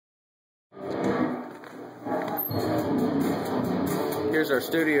Here's our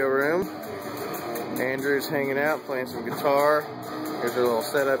studio room. Andrew's hanging out, playing some guitar. Here's our little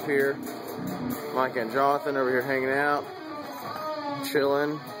setup here. Mike and Jonathan over here hanging out,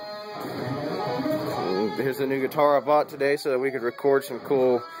 chilling. And here's the new guitar I bought today so that we could record some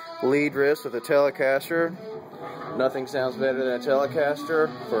cool lead riffs with a Telecaster. Nothing sounds better than a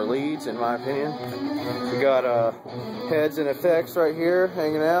Telecaster for leads, in my opinion. We got heads and effects right here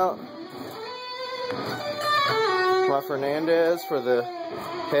hanging out. My Fernandez for the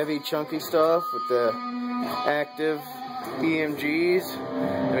heavy, chunky stuff with the active EMGs.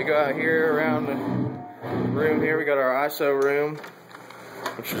 And we go out here around the room here. We got our ISO room,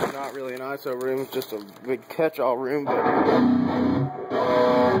 which is not really an ISO room, it's just a big catch-all room. But we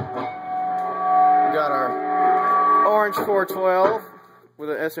got our Orange 412 with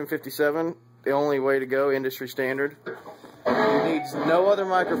an SM57, the only way to go, industry standard. It needs no other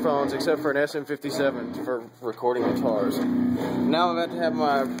microphones except for an SM57 for recording guitars. Now I'm about to have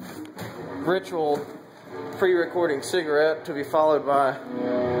my ritual pre-recording cigarette to be followed by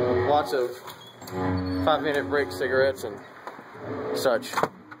lots of 5-minute break cigarettes and such.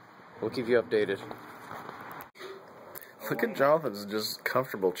 We'll keep you updated. Look at Jonathan's just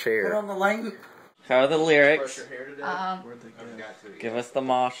comfortable chair. Put on the language. How are the lyrics? Give us the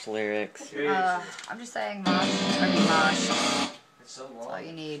mosh lyrics. I'm just saying mosh. I mean mosh. That's all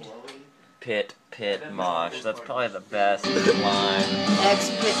you need. Pit, mosh. That's probably the best line.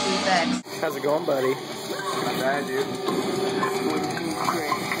 X-pit effects. How's it going, buddy? Not bad, dude.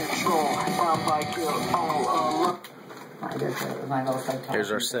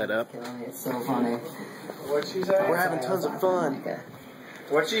 Here's our setup. It's so funny. What'd she say? We're having tons of fun.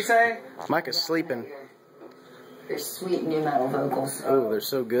 What'd she say? Mike is sleeping. They're sweet new metal vocals. Oh, they're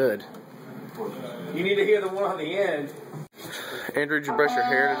so good. You need to hear the one on the end. Andrew, did you brush your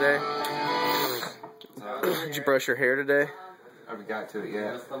hair today? Did you brush your hair today? I haven't got to it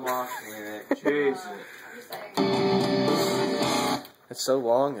yet. That's the mosh lyric. Jeez. It's so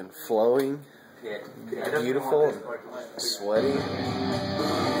long and flowing, beautiful and sweaty.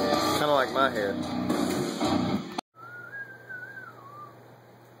 Kind of like my hair.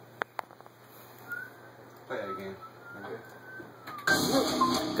 Play that again.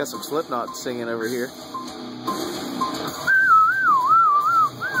 Got some Slipknot singing over here.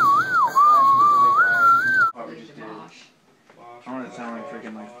 I want it to sound like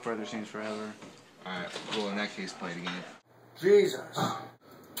freaking like Further Seems Forever. Alright, well in that case, play it again. Jesus.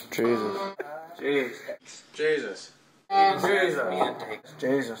 Jesus. Jesus. Jesus.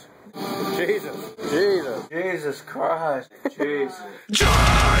 Jesus. Jesus. Jesus. Jesus Christ. Jesus.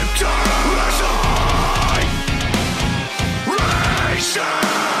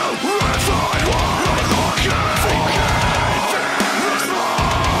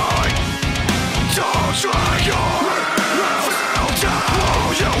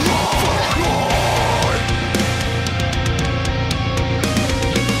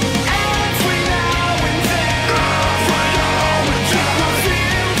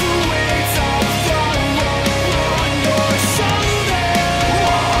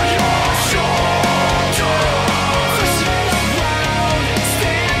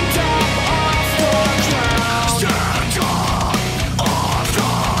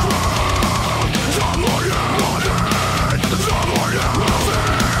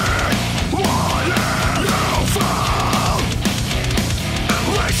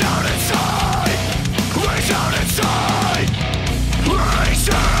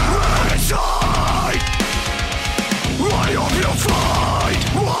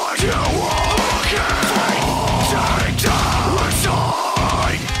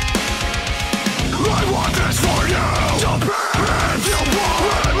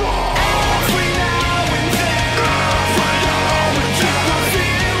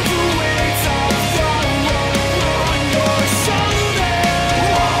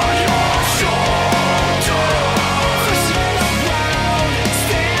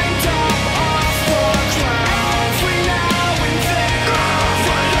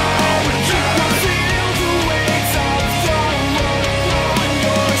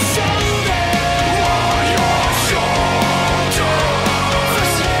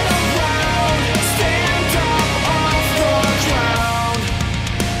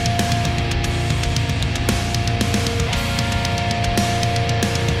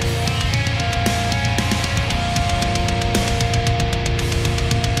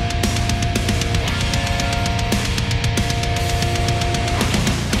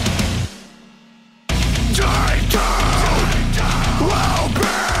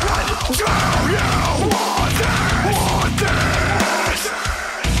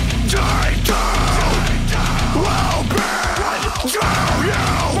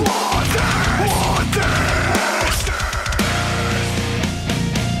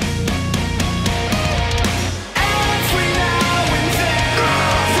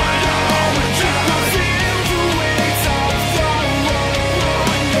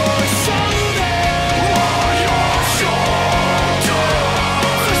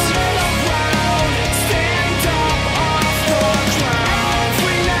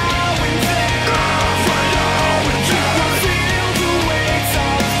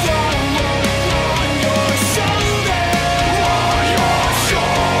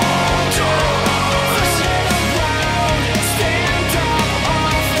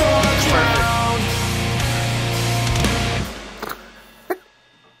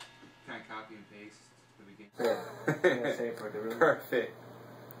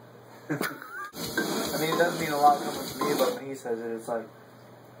 says it, it's like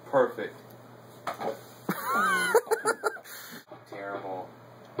Perfect. Terrible.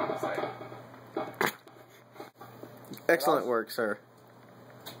 It's like, Excellent work, sir.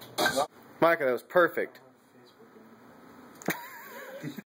 Micah, that was perfect.